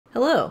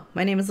Hello,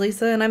 my name is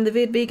Lisa and I'm the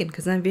Viet vegan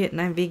because I'm Viet and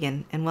I'm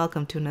vegan, and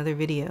welcome to another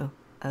video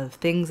of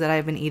things that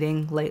I've been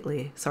eating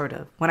lately, sort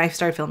of. When I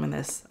started filming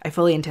this, I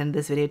fully intended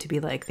this video to be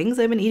like things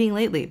I've been eating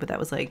lately, but that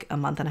was like a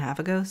month and a half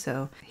ago,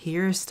 so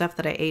here's stuff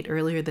that I ate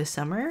earlier this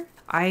summer.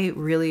 I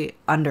really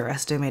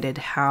underestimated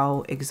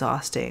how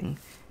exhausting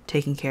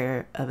taking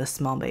care of a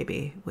small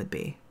baby would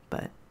be,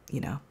 but you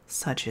know,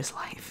 such is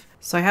life.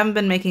 So I haven't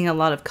been making a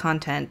lot of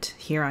content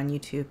here on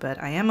YouTube, but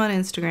I am on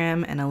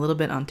Instagram and a little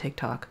bit on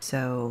TikTok.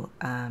 So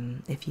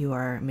if you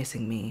are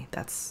missing me,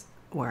 that's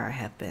where I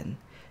have been.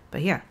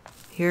 But yeah,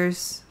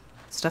 here's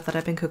stuff that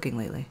I've been cooking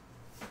lately.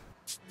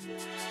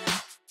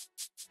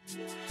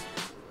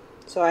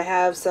 So I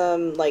have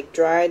some like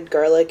dried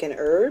garlic and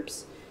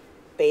herbs,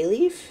 bay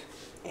leaf,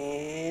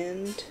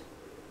 and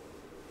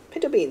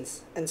pinto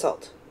beans and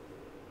salt.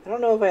 I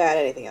don't know if I add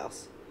anything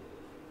else.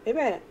 Maybe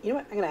you know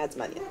what, I'm gonna add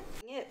some onion.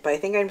 But I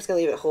think I'm just gonna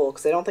leave it whole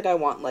because I don't think I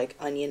want like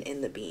onion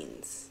in the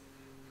beans.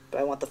 But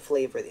I want the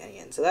flavor of the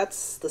onion. So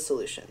that's the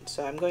solution.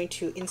 So I'm going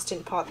to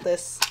Instant Pot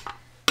this.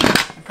 I'm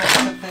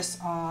going to put this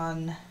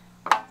on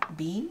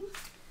bean.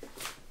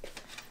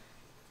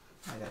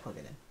 I gotta plug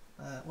it in.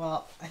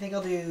 Well, I think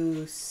I'll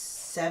do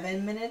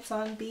 7 minutes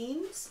on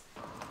beans.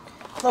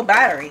 Low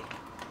battery.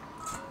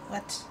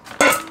 What?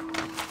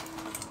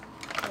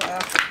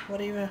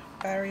 What even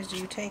batteries do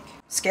you take?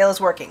 Scale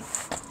is working.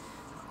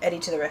 Eddie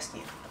to the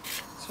rescue.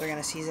 So we're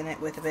gonna season it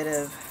with a bit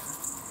of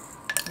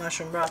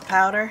mushroom broth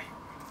powder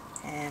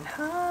and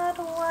hot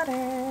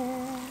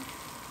water.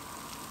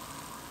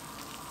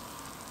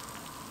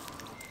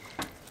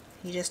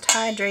 You just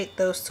hydrate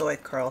those soy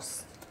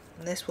curls.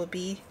 And this will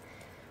be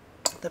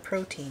the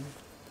protein.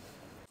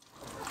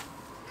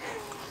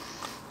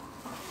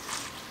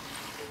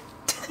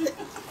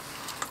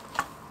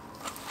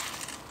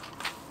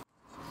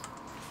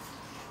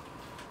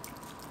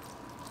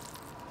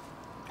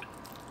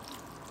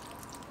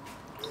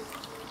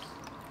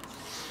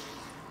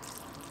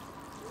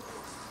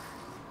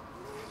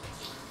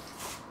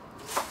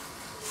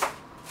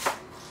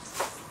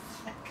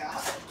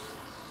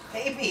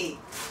 Baby.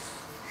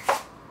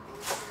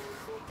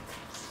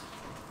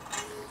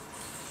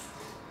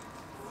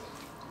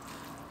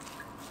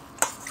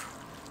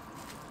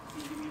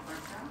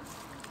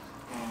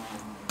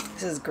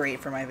 This is great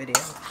for my video.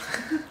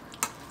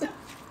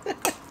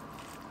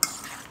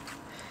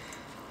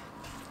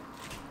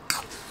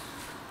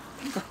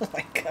 Oh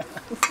my god.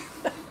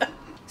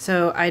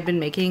 So I'd been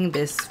making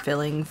this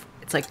filling.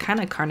 It's like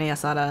kind of carne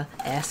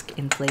asada-esque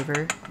in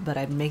flavor, but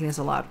I've been making this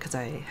a lot because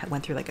I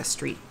went through like a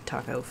street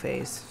taco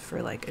phase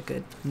for like a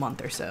good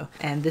month or so.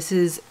 And this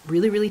is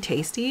really, really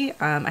tasty.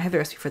 I have the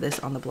recipe for this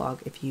on the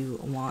blog if you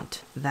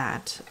want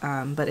that.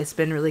 But it's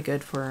been really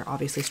good for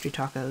obviously street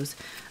tacos,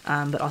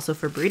 but also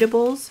for burrito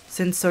bowls.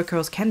 Since soy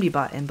curls can be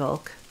bought in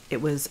bulk,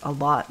 it was a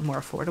lot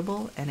more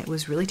affordable and it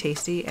was really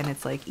tasty, and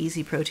it's like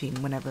easy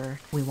protein whenever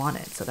we want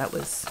it. So that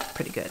was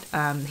pretty good.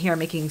 Here I'm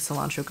making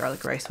cilantro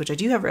garlic rice, which I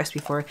do have a recipe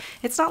for.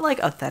 It's not like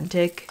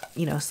authentic,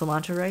 you know,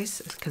 cilantro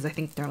rice, because I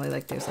think normally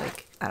like there's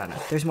like, I don't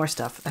know, there's more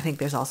stuff. I think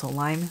there's also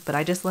lime, but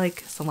I just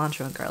like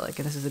cilantro and garlic,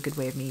 and this is a good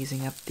way of me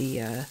using up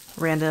the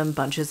random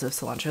bunches of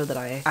cilantro that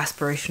I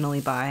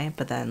aspirationally buy,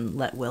 but then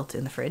let wilt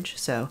in the fridge.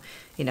 So,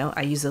 you know,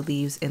 I use the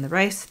leaves in the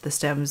rice, the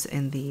stems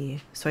in the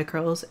soy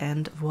curls,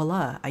 and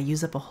voila, I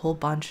use up a whole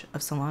bunch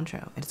of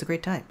cilantro. It's a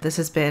great time. This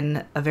has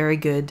been a very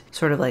good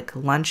sort of like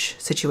lunch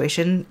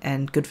situation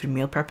and good for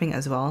meal prepping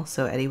as well.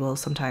 So Eddie will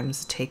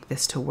sometimes take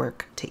this to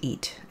work to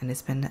eat, and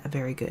it's been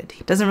very good.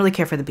 He doesn't really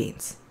care for the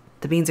beans.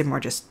 The beans are more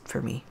just for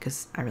me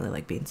because I really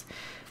like beans.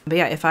 But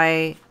yeah, if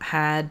I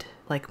had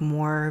like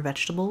more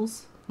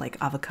vegetables, like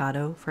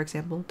avocado, for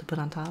example, to put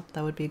on top,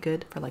 that would be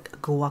good for like a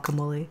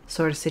guacamole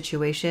sort of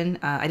situation.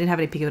 I didn't have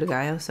any pico de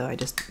gallo, so I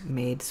just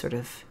made sort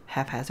of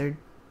haphazard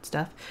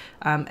stuff.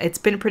 It's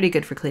been pretty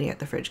good for cleaning out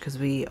the fridge because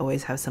we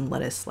always have some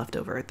lettuce left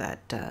over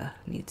that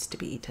needs to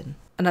be eaten.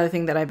 Another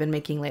thing that I've been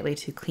making lately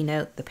to clean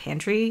out the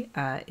pantry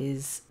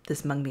is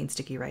this mung bean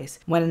sticky rice.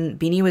 When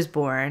Beanie was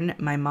born,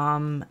 my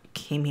mom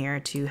came here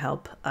to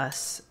help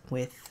us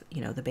with, you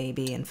know, the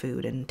baby and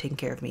food and taking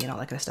care of me and all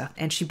that kind of stuff.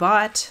 And she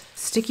bought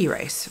sticky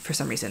rice for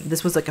some reason.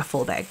 This was like a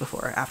full bag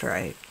before, after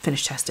I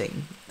finished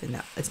testing.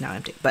 It's now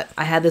empty. But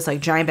I had this like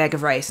giant bag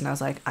of rice and I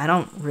was like, I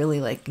don't really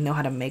like know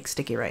how to make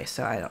sticky rice.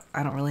 So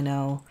I don't really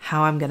know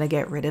how I'm gonna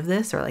get rid of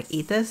this or like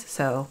eat this.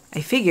 So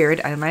I figured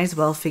I might as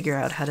well figure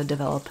out how to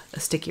develop a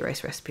sticky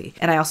rice recipe.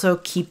 And I also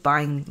keep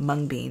buying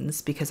mung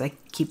beans because I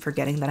keep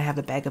forgetting that I have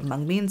a bag of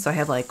mung beans. So I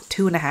have like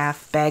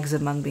 2.5 bags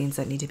of mung beans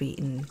that need to be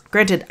eaten.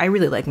 Granted, I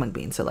really like mung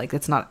beans, so like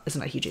it's not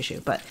a huge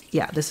issue. But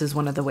yeah, this is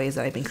one of the ways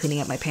that I've been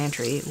cleaning up my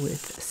pantry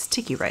with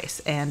sticky rice.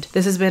 And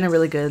this has been a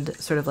really good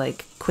sort of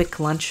like quick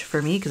lunch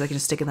for me because I can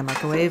just stick it in the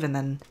microwave and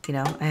then, you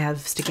know, I have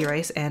sticky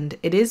rice, and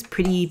it is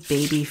pretty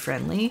baby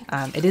friendly.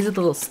 It is a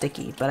little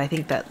sticky, but I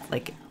think that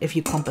like if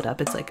you clump it up,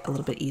 it's like a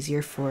little bit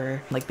easier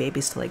for like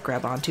babies to like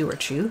grab onto or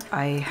chew.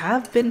 I have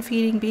have been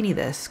feeding Beanie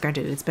this.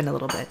 Granted, it's been a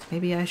little bit.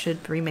 Maybe I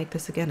should remake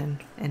this again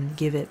and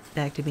give it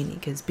back to Beanie,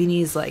 because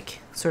Beanie's like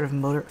sort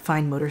of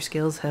fine motor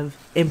skills have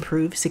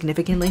improved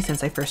significantly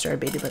since I first started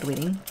baby-led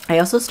weaning. I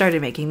also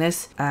started making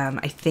this,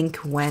 I think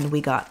when we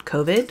got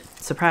COVID.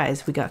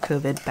 Surprise, we got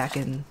COVID back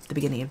in the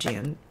beginning of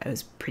June. I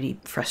was pretty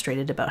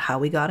frustrated about how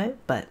we got it,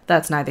 but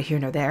that's neither here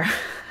nor there.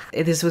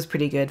 This was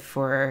pretty good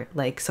for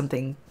like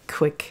something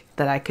quick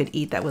that I could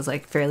eat that was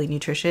like fairly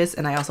nutritious.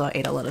 And I also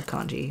ate a lot of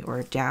congee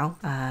or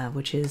jiao,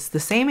 which is the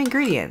same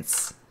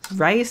ingredients,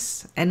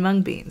 rice and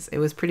mung beans. It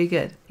was pretty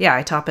good. Yeah,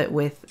 I top it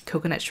with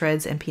coconut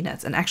shreds and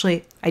peanuts. And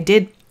actually I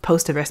did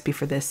post a recipe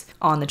for this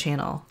on the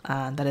channel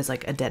that is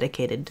like a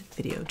dedicated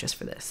video just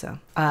for this. So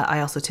I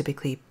also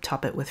typically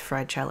top it with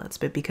fried shallots,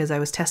 but because I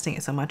was testing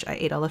it so much, I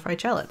ate all the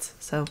fried shallots.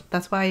 So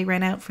that's why I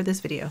ran out for this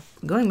video.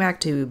 Going back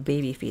to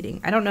baby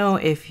feeding, I don't know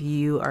if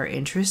you are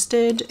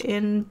interested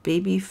in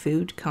baby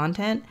food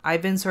content.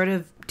 I've been sort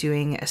of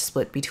doing a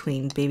split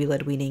between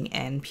baby-led weaning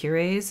and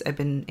purees. I've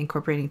been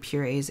incorporating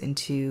purees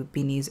into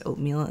Beanie's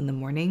oatmeal in the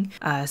morning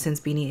since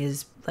Beanie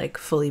is like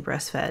fully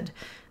breastfed.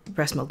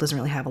 Breast milk doesn't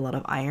really have a lot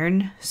of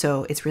iron,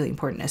 so it's really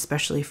important,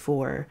 especially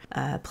for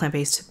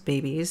plant-based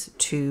babies,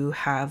 to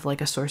have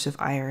like a source of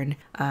iron,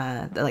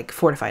 like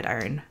fortified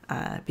iron,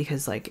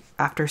 because like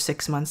after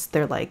 6 months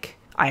their like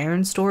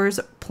iron stores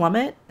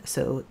plummet,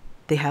 so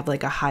they have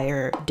like a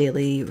higher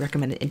daily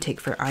recommended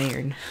intake for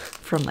iron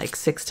from like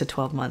 6 to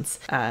 12 months,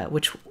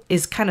 which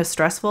is kind of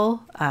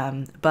stressful,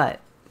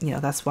 but you know,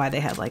 that's why they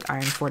have like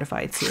iron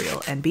fortified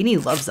cereal, and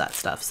Beanie loves that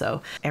stuff.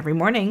 So every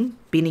morning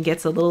Beanie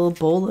gets a little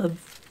bowl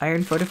of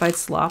iron fortified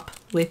slop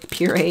with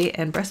puree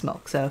and breast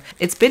milk. So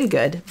it's been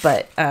good,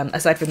 but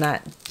aside from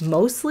that,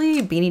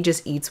 mostly Beanie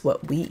just eats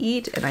what we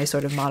eat, and I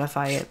sort of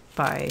modify it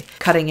by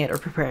cutting it or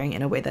preparing it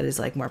in a way that is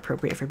like more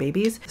appropriate for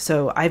babies.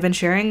 So I've been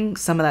sharing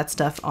some of that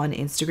stuff on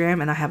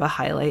Instagram, and I have a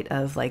highlight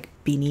of like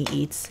Beanie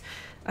eats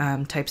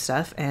type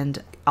stuff,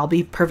 and I'll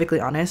be perfectly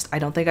honest, I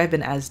don't think I've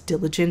been as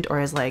diligent or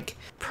as like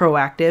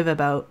proactive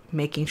about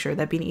making sure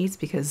that Beanie eats,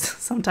 because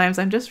sometimes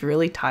I'm just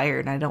really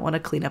tired and I don't want to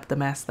clean up the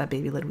mess that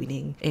baby-led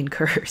weaning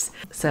incurs.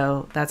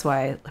 So that's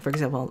why, for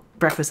example,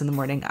 breakfast in the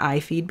morning I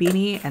feed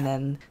Beanie, and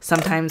then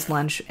sometimes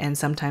lunch and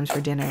sometimes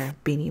for dinner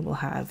Beanie will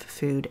have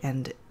food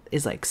and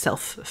is like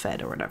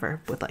self-fed or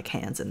whatever with like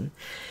hands and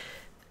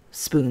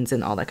spoons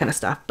and all that kind of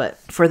stuff. But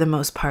for the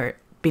most part,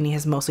 Beanie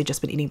has mostly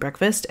just been eating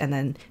breakfast, and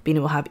then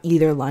Beanie will have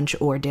either lunch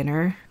or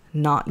dinner,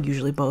 not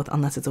usually both,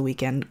 unless it's a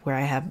weekend where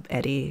I have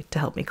Eddie to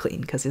help me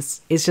clean, because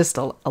it's just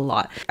a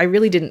lot. I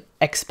really didn't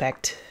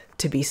expect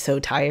to be so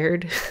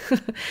tired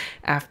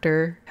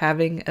after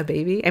having a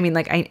baby. I mean,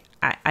 like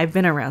I've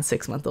been around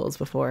 6-month-olds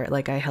before.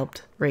 Like I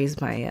helped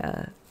raise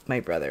my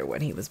brother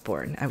when he was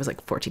born. I was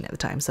like 14 at the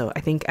time, so I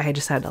think I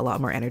just had a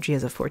lot more energy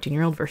as a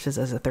 14-year-old versus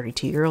as a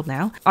 32-year-old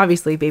now.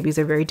 Obviously babies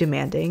are very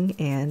demanding,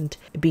 and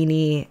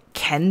Beanie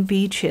can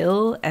be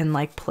chill and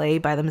like play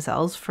by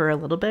themselves for a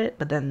little bit,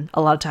 but then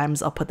a lot of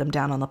times I'll put them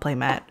down on the play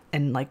mat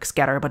and like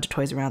scatter a bunch of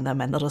toys around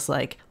them, and they'll just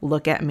like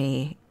look at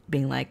me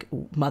being like,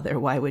 "Mother,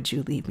 why would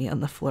you leave me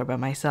on the floor by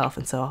myself?"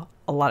 And so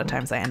a lot of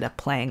times I end up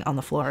playing on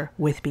the floor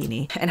with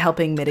Beanie and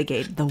helping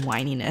mitigate the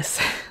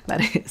whininess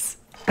that is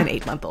an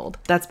 8-month-old.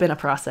 That's been a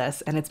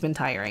process, and it's been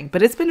tiring,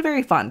 but it's been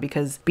very fun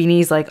because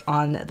Beanie's like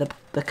on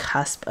the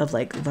cusp of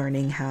like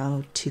learning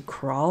how to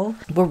crawl.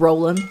 We're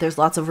rolling. There's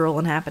lots of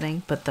rolling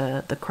happening, but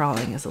the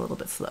crawling is a little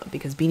bit slow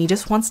because Beanie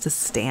just wants to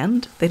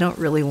stand. They don't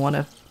really want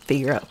to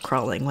figure out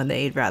crawling when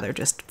they'd rather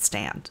just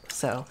stand.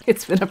 So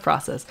it's been a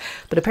process.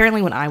 But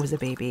apparently when I was a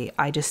baby,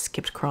 I just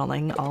skipped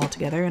crawling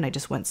altogether and I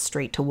just went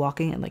straight to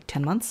walking at like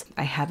 10 months.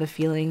 I have a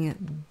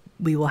feeling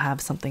we will have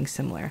something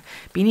similar.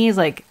 Beanie is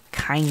like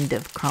kind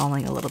of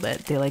crawling a little bit.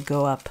 They like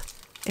go up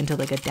into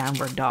like a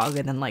downward dog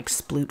and then like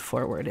sploot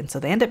forward, and so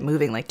they end up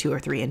moving like 2 or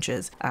 3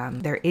 inches.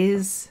 There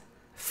is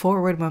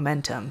forward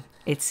momentum.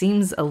 It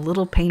seems a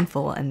little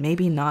painful and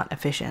maybe not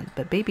efficient,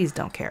 but babies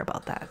don't care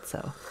about that,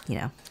 so you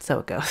know, so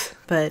it goes.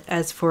 But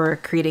as for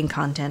creating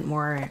content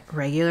more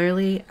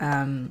regularly,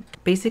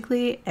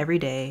 basically every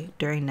day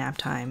during nap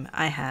time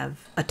I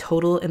have a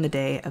total in the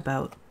day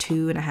about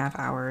 2.5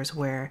 hours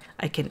where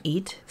I can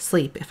eat,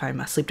 sleep if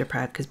I'm sleep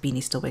deprived because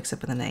Beanie still wakes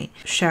up in the night,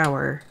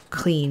 shower,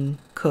 clean,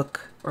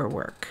 cook, or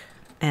work.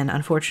 And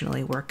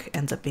unfortunately work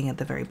ends up being at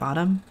the very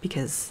bottom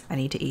because I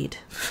need to eat.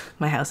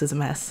 My house is a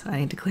mess. I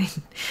need to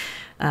clean.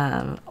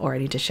 Or I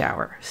need to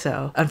shower.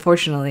 So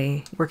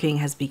unfortunately, working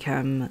has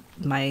become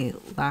my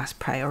last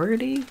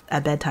priority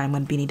at bedtime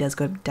when Beanie does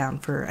go down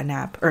for a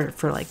nap, or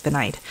for like the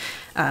night,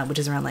 which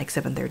is around like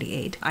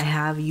 7:38. I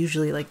have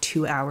usually like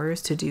 2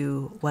 hours to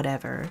do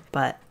whatever,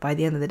 but by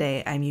the end of the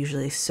day, I'm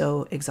usually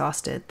so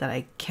exhausted that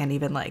I can't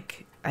even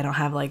like, I don't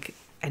have like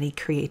any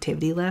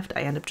creativity left.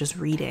 I end up just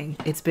reading.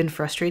 It's been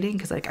frustrating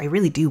because like I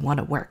really do want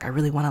to work. I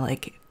really want to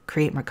like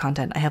create more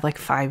content. I have like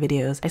 5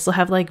 videos. I still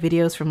have like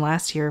videos from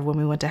last year when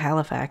we went to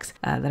Halifax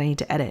that I need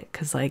to edit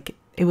because like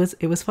it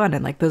was fun,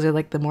 and like those are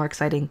like the more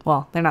exciting,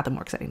 well, they're not the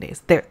more exciting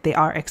days. They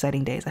are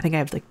exciting days. I think I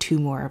have like 2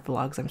 more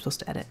vlogs I'm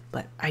supposed to edit,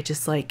 but I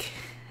just like,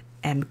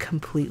 am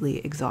completely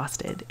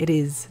exhausted. It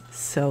is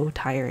so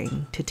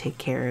tiring to take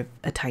care of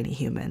a tiny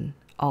human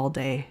all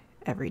day,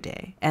 every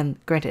day. And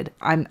granted,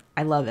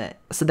 I love it.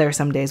 So there are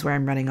some days where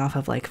I'm running off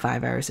of like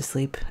 5 hours of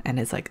sleep and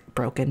it's like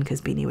broken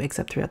because Beanie wakes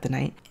up throughout the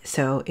night.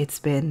 So it's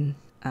been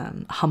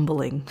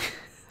humbling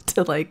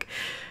to like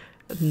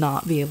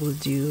not be able to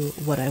do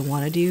what I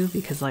want to do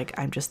because like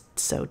I'm just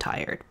so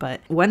tired.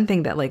 But one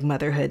thing that like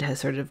motherhood has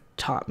sort of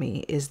taught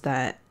me is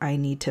that I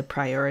need to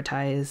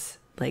prioritize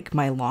like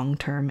my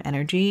long-term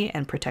energy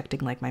and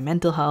protecting like my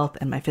mental health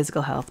and my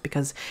physical health,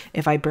 because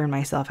if I burn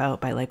myself out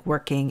by like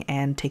working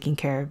and taking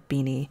care of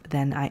Beanie,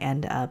 then I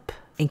end up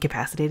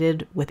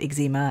incapacitated with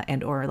eczema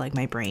and or like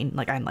my brain,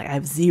 like I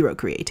have zero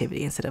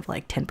creativity instead of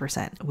like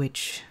 10%,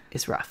 which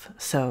is rough.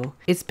 So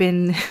it's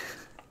been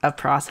a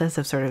process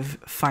of sort of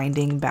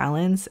finding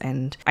balance,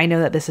 and I know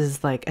that this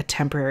is like a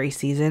temporary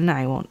season.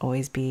 I won't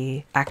always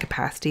be at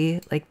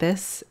capacity like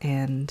this,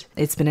 and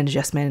it's been an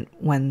adjustment.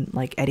 When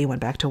like Eddie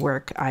went back to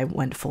work, I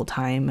went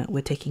full-time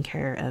with taking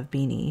care of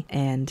Beanie,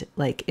 and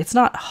like it's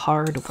not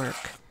hard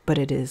work, but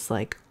it is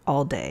like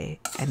all day,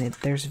 and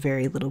there's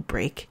very little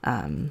break,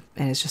 and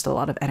it's just a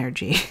lot of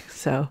energy.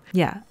 So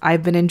yeah,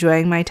 I've been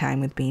enjoying my time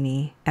with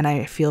Beanie, and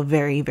I feel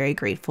very, very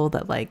grateful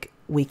that like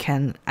we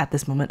can at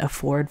this moment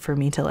afford for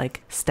me to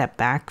like step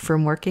back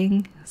from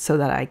working so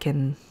that I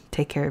can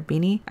take care of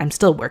Beanie. I'm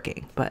still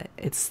working, but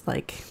it's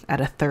like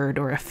at a third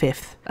or a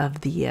fifth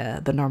of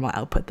the normal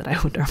output that I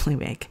would normally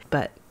make.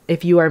 But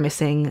if you are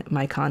missing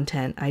my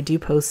content, I do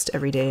post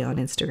every day on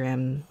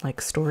Instagram, like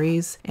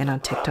stories, and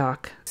on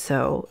TikTok.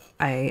 So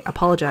I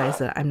apologize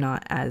that I'm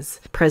not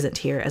as present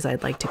here as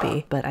I'd like to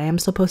be, but I am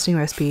still posting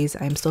recipes.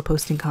 I'm still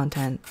posting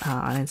content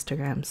on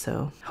Instagram.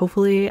 So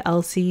hopefully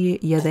I'll see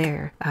you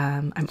there.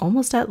 I'm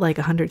almost at like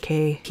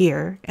 100K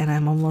here, and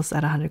I'm almost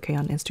at 100K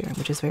on Instagram,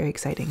 which is very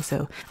exciting.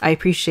 So I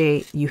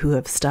appreciate you who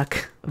have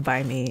stuck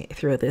by me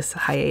through this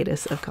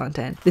hiatus of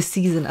content, this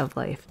season of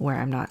life where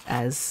I'm not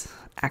as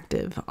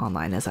active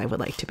online as I would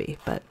like to be.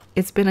 But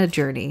it's been a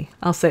journey,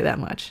 I'll say that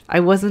much.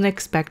 I wasn't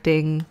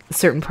expecting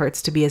certain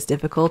parts to be as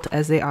difficult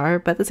as they are,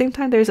 but at the same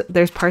time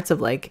there's parts of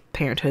like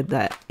parenthood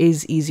that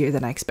is easier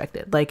than I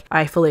expected. Like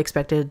I fully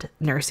expected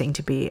nursing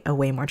to be a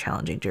way more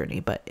challenging journey,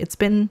 but it's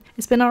been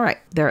all right.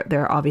 There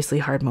are obviously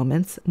hard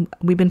moments.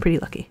 We've been pretty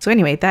lucky. So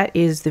anyway, that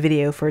is the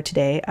video for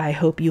today. I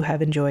hope you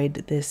have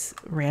enjoyed this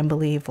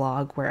rambly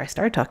vlog where I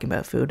started talking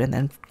about food and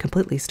then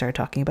completely started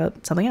talking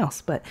about something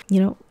else. But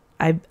you know,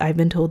 I've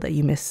been told that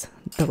you miss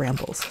the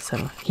rambles, so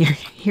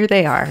here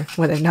they are,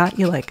 whether or not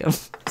you like them.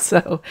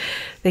 So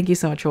thank you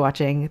so much for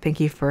watching.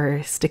 Thank you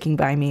for sticking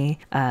by me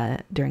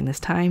during this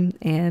time,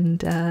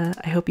 and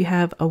I hope you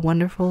have a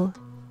wonderful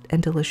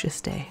and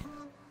delicious day.